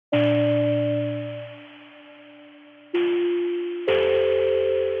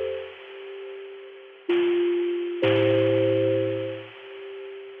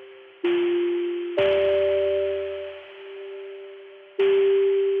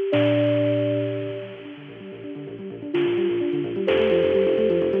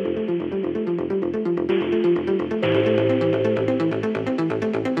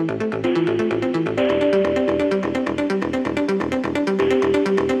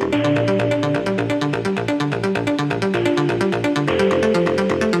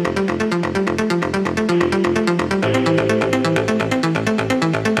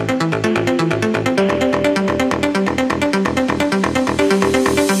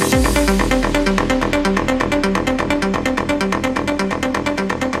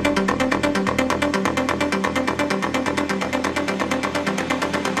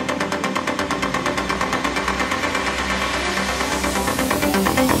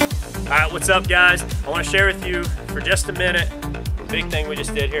Alright, what's up guys? I want to share with you for just a minute the big thing we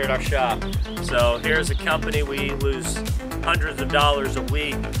just did here at our shop. So here's a company we lose hundreds of dollars a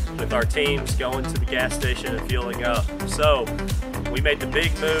week with our teams going to the gas station and fueling up. So we made the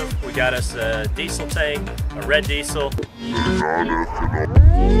big move. We got us a diesel tank, a red diesel.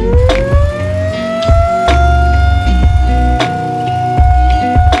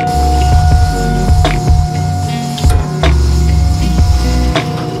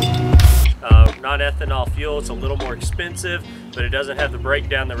 Non-ethanol fuel. It's a little more expensive, but it doesn't have the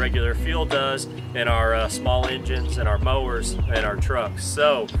breakdown the regular fuel does in our small engines and our mowers and our trucks.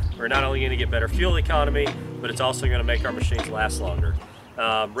 So we're not only going to get better fuel economy, but it's also going to make our machines last longer.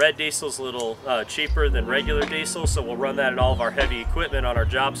 Red diesel is a little cheaper than regular diesel, so we'll run that in all of our heavy equipment on our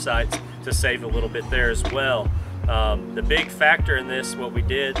job sites to save a little bit there as well. The big factor in this, what we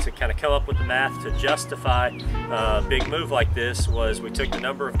did to kind of come up with the math to justify a big move like this, was we took the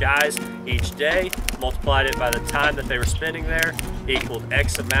number of guys each day, multiplied it by the time that they were spending there, equaled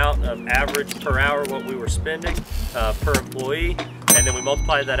X amount of average per hour what we were spending per employee, and then we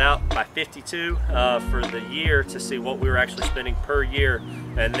multiplied that out by 52 for the year to see what we were actually spending per year.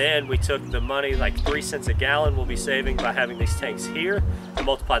 And then we took the money, like 3 cents a gallon we'll be saving by having these tanks here, and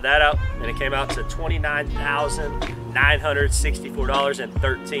multiplied that out, and it came out to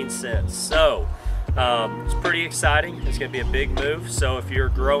 $29,964.13. So it's pretty exciting. It's going to be a big move. So if you're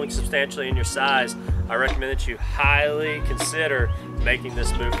growing substantially in your size, I recommend that you highly consider making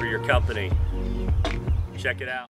this move for your company. Check it out.